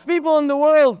most people in the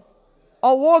world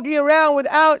are walking around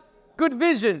without good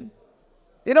vision.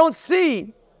 They don't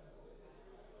see.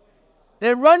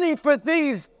 They're running for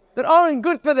things that aren't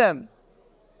good for them.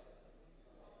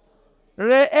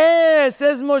 Re'eh,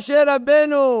 says Moshe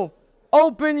Rabbeinu,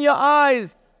 open your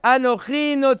eyes.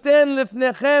 Anochi noten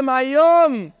lifnechem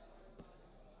hayom.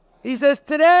 He says,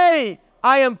 today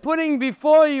I am putting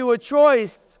before you a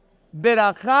choice.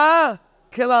 Beracha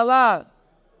kelala.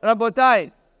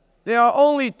 Rabotai, there are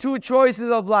only two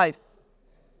choices of life.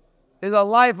 There's a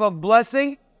life of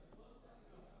blessing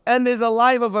and there's a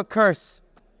life of a curse.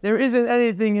 There isn't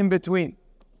anything in between.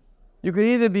 You can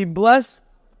either be blessed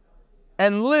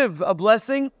and live a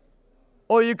blessing,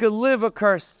 or you can live a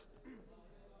curse.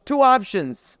 Two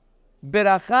options.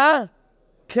 Beracha,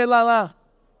 kelala.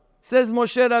 Says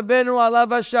Moshe Rabbeinu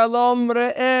alav shalom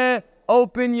re'eh,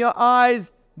 open your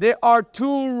eyes. There are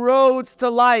two roads to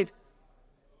life.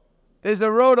 There's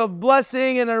a road of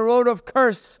blessing and a road of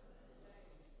curse.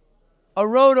 A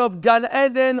road of Gan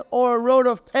Eden or a road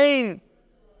of pain.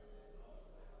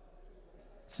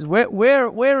 So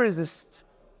where is this?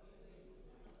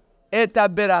 Et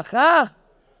beracha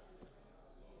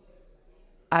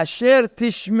asher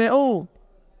tishme'u.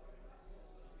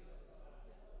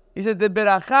 He said the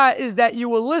beracha is that you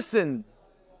will listen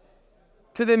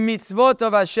to the mitzvot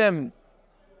of Hashem.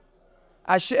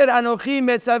 Asher anochi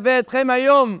metzaveh etchem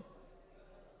hayom.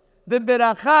 The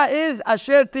beracha is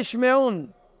asher tishme'un.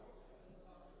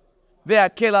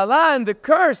 Ve'akelala, and the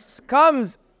curse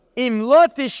comes im lo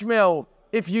tishme'u,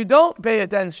 if you don't pay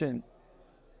attention.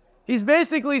 He's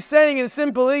basically saying in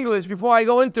simple English, before I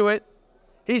go into it,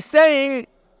 he's saying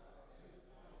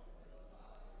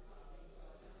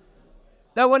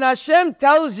that when Hashem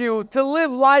tells you to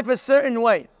live life a certain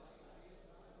way,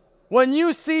 when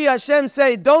you see Hashem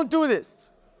say, don't do this,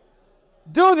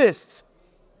 do this,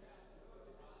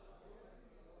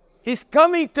 He's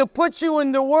coming to put you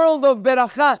in the world of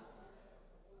beracha.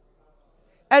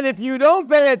 And if you don't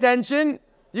pay attention,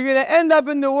 you're going to end up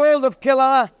in the world of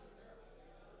kelala.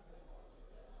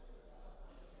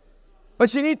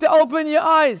 But you need to open your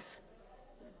eyes.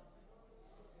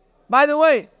 By the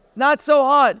way, it's not so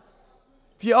hard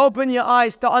if you open your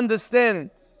eyes to understand.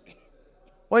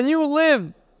 When you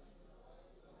live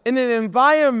in an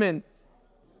environment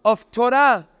of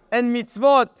Torah and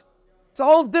mitzvot, it's a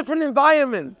whole different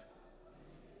environment.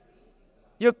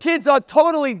 Your kids are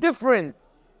totally different.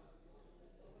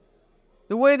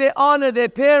 The way they honor their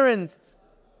parents,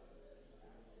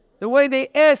 the way they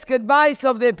ask advice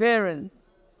of their parents.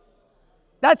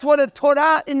 That's what a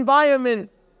Torah environment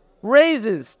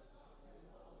raises.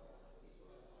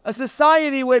 A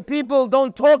society where people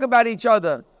don't talk about each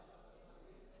other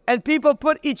and people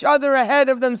put each other ahead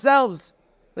of themselves,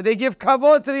 where they give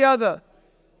kavod to the other.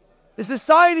 A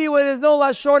society where there's no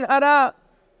lashon hara,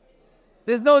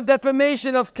 there's no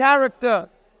defamation of character.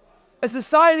 A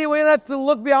society where you don't have to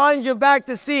look behind your back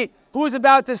to see who's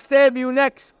about to stab you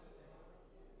next.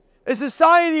 A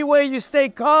society where you stay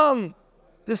calm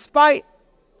despite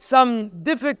some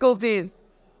difficulties,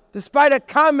 despite a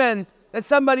comment that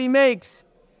somebody makes,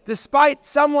 despite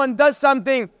someone does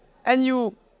something and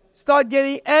you start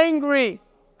getting angry.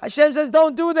 Hashem says,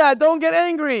 don't do that, don't get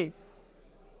angry.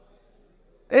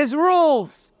 There's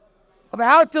rules of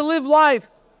how to live life.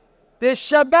 There's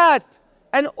Shabbat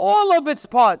and all of its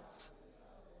parts.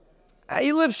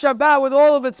 You live Shabbat with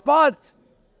all of its parts.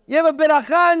 You have a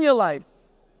beracha in your life.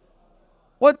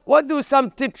 What do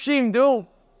some tipshim do?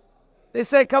 They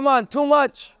say, come on, too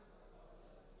much.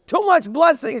 Too much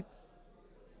blessing.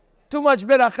 Too much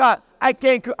beracha. I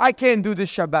can't do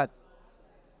this Shabbat.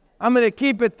 I'm going to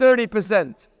keep it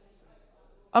 30%.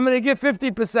 I'm going to give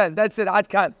 50%. That's it. I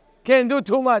can't do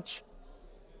too much.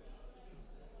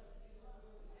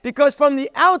 Because from the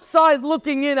outside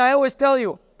looking in, I always tell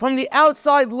you, from the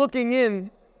outside looking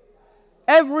in,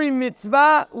 every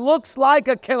mitzvah looks like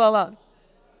a kelala.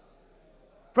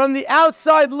 From the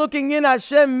outside looking in,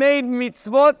 Hashem made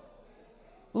mitzvot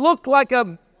look like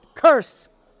a curse.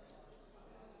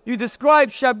 You describe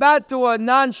Shabbat to a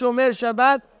non-shomer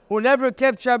Shabbat who never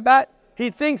kept Shabbat, he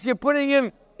thinks you're putting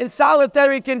him in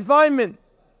solitary confinement.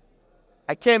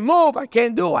 I can't move, I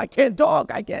can't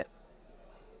talk, I can't.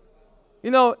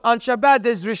 You know, on Shabbat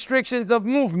there's restrictions of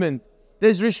movement.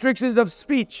 There's restrictions of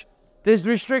speech. There's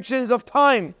restrictions of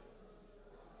time.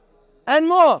 And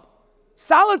more.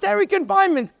 Solitary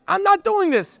confinement. I'm not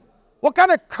doing this. What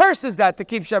kind of curse is that to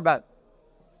keep Shabbat?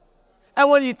 And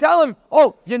when you tell him,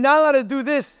 oh, you're not allowed to do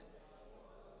this,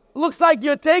 it looks like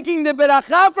you're taking the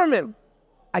beracha from him.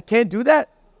 I can't do that.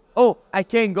 Oh, I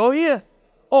can't go here.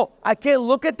 Oh, I can't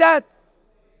look at that.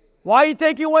 Why are you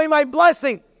taking away my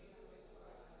blessing?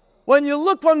 When you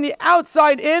look from the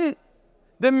outside in,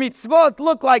 the mitzvot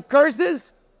look like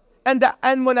curses,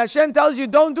 and when Hashem tells you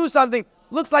don't do something,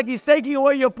 looks like He's taking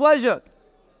away your pleasure.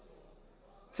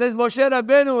 Says Moshe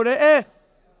Rabbeinu, Re'eh,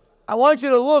 I want you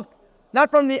to look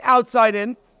not from the outside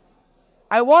in.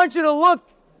 I want you to look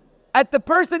at the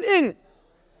person in.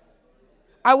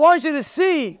 I want you to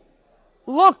see,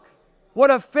 look what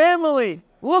a family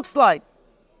looks like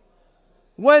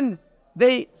when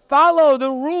they follow the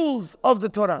rules of the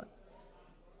Torah.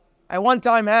 I one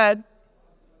time had,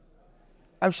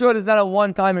 I'm sure it's not a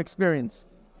one-time experience,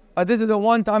 but this is the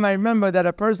one time I remember that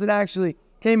a person actually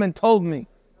came and told me.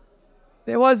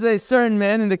 There was a certain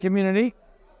man in the community.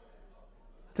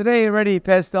 Today already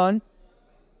passed on.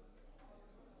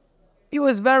 He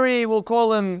was very, we'll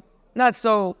call him, not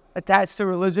so attached to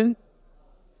religion.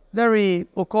 Very,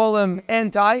 we'll call him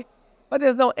anti, but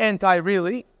there's no anti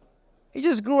really. He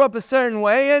just grew up a certain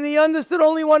way and he understood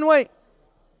only one way.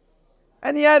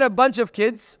 And he had a bunch of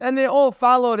kids and they all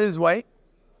followed his way.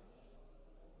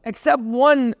 Except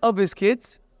one of his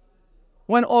kids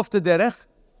went off the derech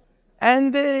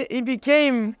and he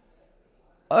became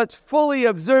a fully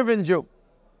observant Jew.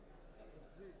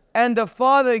 And the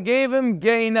father gave him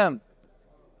Gehinam.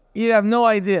 You have no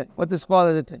idea what this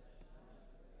father did.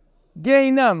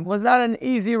 Gehinam was not an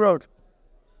easy road.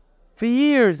 For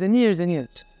years and years and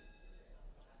years.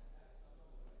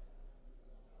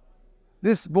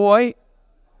 This boy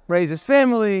raised his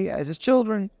family, has his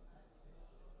children.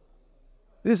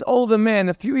 This older man,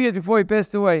 a few years before he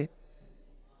passed away,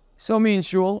 saw me in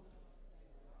shul,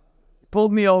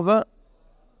 pulled me over.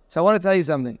 So I want to tell you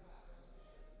something.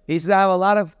 He said, I have a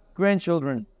lot of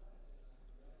grandchildren.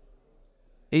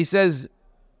 He says,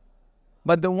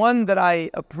 but the one that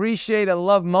I appreciate and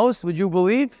love most, would you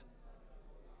believe?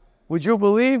 Would you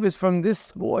believe is from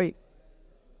this boy.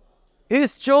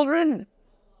 His children,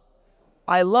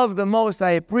 I love the most,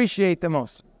 I appreciate the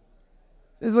most.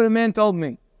 This is what a man told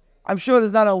me. I'm sure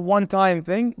it's not a one-time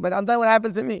thing, but I'm telling you what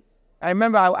happened to me. I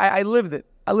remember I lived it.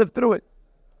 I lived through it.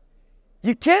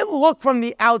 You can't look from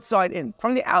the outside in.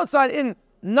 From the outside in,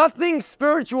 nothing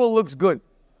spiritual looks good.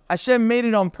 Hashem made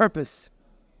it on purpose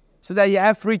so that you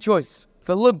have free choice. If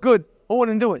it looked good, who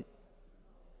wouldn't do it?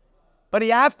 But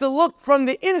you have to look from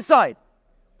the inside,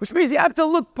 which means you have to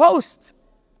look post.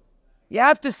 You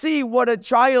have to see what a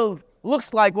child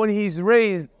looks like when he's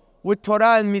raised with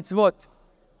Torah and mitzvot.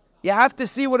 You have to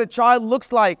see what a child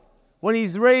looks like when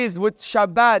he's raised with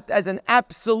Shabbat as an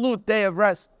absolute day of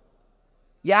rest.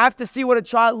 You have to see what a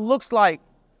child looks like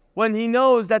when he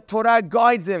knows that Torah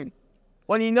guides him,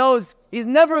 when he knows he's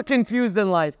never confused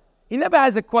in life. He never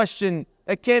has a question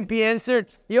that can't be answered.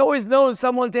 He always knows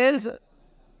someone to answer.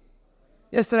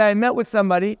 Yesterday I met with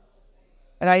somebody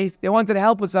and they wanted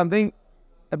help with something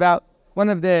about one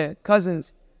of their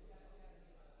cousins.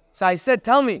 So I said,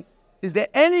 tell me, is there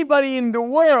anybody in the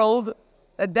world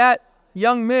that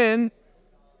young man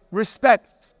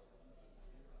respects?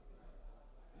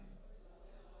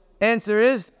 Answer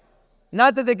is,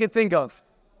 not that they could think of.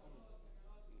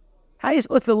 How are you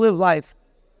supposed to live life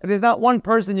if there's not one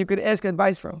person you could ask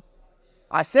advice from?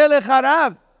 Aseh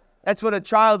lecharav. That's what a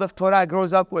child of Torah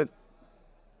grows up with.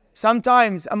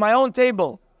 Sometimes, on my own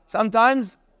table,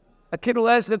 sometimes a kid will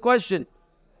ask the question,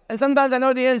 and sometimes I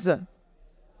know the answer.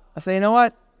 I say, you know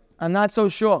what? I'm not so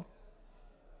sure.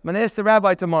 I'm going to ask the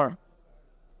rabbi tomorrow.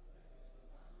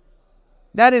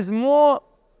 That is more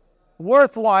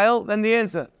worthwhile than the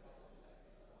answer.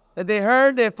 That they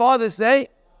heard their father say,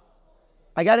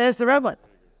 I got to ask the rabbi.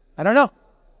 I don't know.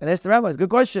 And ask the rabbi. It's a good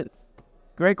question.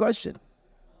 Great question.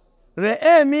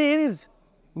 Re'eh means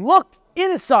look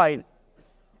inside.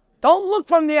 Don't look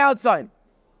from the outside.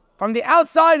 From the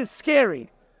outside, it's scary.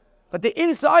 But the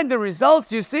inside, the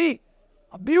results you see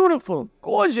are beautiful,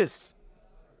 gorgeous.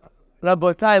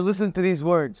 Rabotai, listen to these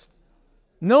words.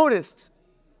 Notice,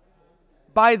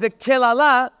 by the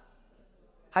kelala,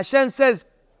 Hashem says,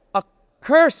 a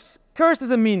curse. Curse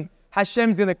doesn't mean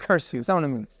Hashem's going to curse you. That's not what it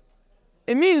means.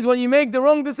 It means when you make the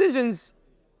wrong decisions,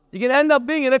 you can end up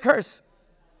being in a curse.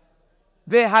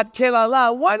 Ve'hat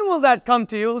kelala, when will that come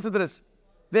to you? Listen to this.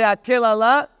 Ve'hat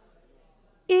kelala,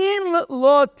 im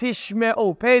lo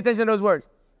tishme'u. Pay attention to those words.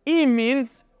 Im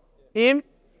means,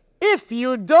 if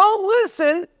you don't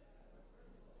listen,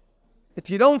 if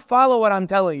you don't follow what I'm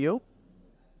telling you,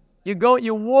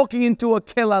 you're walking into a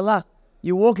kelala.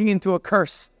 You're walking into a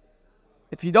curse.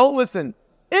 If you don't listen.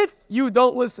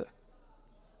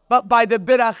 But by the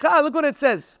beracha, look what it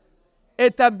says.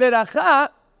 Et beracha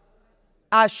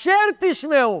asher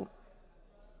tishmeu.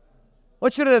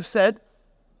 What should it have said?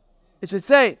 It should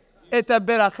say, et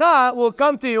beracha will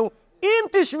come to you im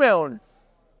tishmeun.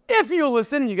 If you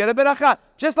listen, you get a beracha.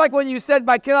 Just like when you said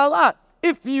by kelala,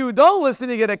 if you don't listen,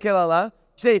 you get a kelala.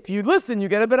 Say, if you listen, you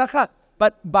get a beracha.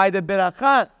 But by the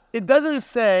beracha, it doesn't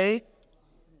say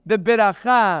the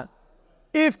beracha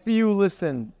if you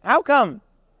listen. How come?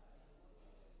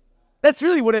 That's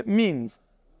really what it means.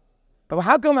 But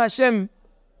how come Hashem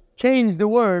changed the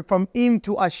word from im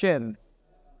to asher?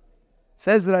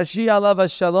 Says Rashi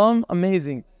alav shalom,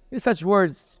 amazing. There's such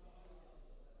words.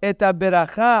 Et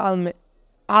beracha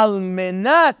Al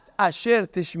menat asher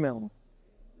tishmeu.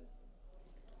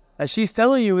 As she's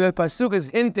telling you, that pasuk is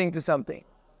hinting to something.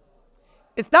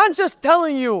 It's not just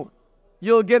telling you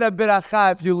you'll get a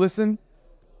beracha if you listen.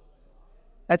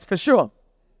 That's for sure.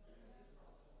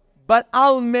 But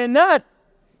al menat,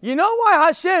 you know why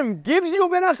Hashem gives you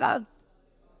beracha?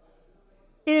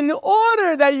 In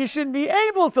order that you should be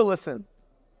able to listen.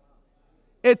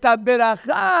 Et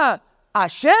beracha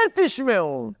asher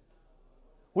tishmeu.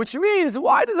 Which means,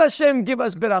 why does Hashem give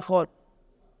us berachot?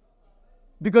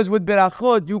 Because with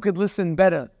berachot, you could listen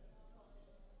better.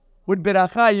 With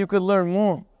beracha, you could learn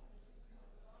more.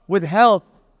 With health,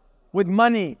 with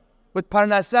money, with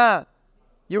parnasah,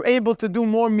 you're able to do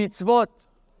more mitzvot.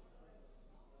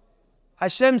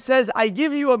 Hashem says, I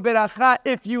give you a beracha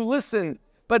if you listen.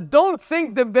 But don't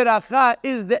think the beracha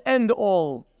is the end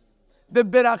all. The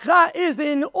beracha is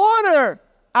in order,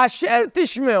 asher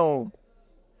tishmeu.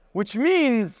 Which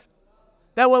means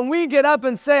that when we get up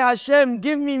and say, Hashem,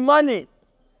 give me money,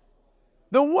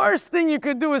 the worst thing you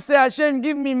could do is say, Hashem,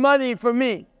 give me money for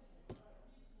me.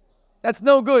 That's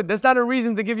no good. That's not a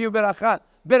reason to give you beracha.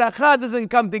 Beracha doesn't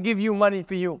come to give you money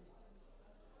for you.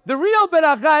 The real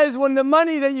beracha is when the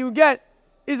money that you get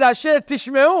is asher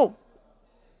tishmeu.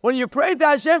 When you pray to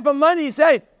Hashem for money,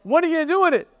 say, what are you going to do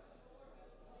with it?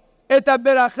 Et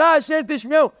beracha asher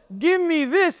tishmeu. Give me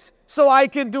this so I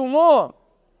can do more.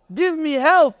 Give me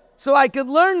health so I could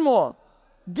learn more.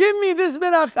 Give me this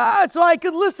beracha so I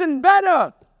could listen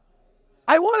better.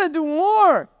 I want to do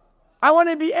more. I want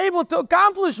to be able to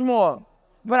accomplish more.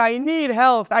 But I need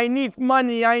health. I need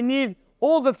money. I need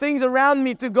all the things around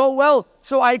me to go well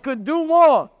so I could do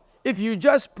more. If you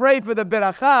just pray for the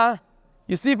beracha,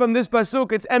 you see from this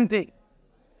pasuk, it's empty.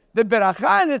 The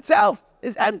beracha in itself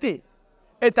is empty.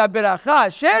 Et beracha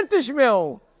asher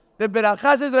tishmeu. The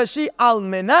beracha, says Rashi, al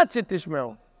menat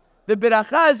tishmeu. The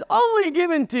beracha is only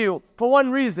given to you for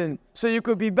one reason, so you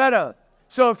could be better.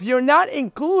 So if you're not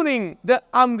including the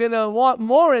I'm going to want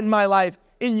more in my life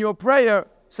in your prayer,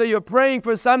 so you're praying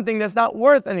for something that's not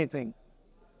worth anything.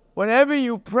 Whenever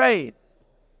you pray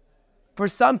for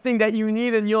something that you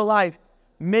need in your life,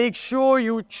 make sure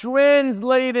you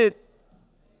translate it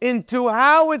into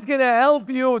how it's going to help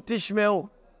you, tishmeu.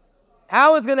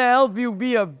 How it's going to help you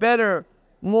be a better,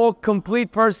 more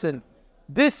complete person.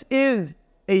 This is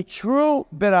a true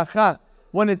beracha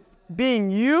when it's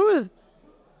being used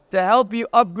to help you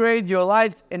upgrade your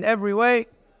life in every way.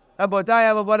 Rabotai,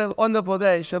 have a wonderful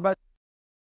day. Shabbat.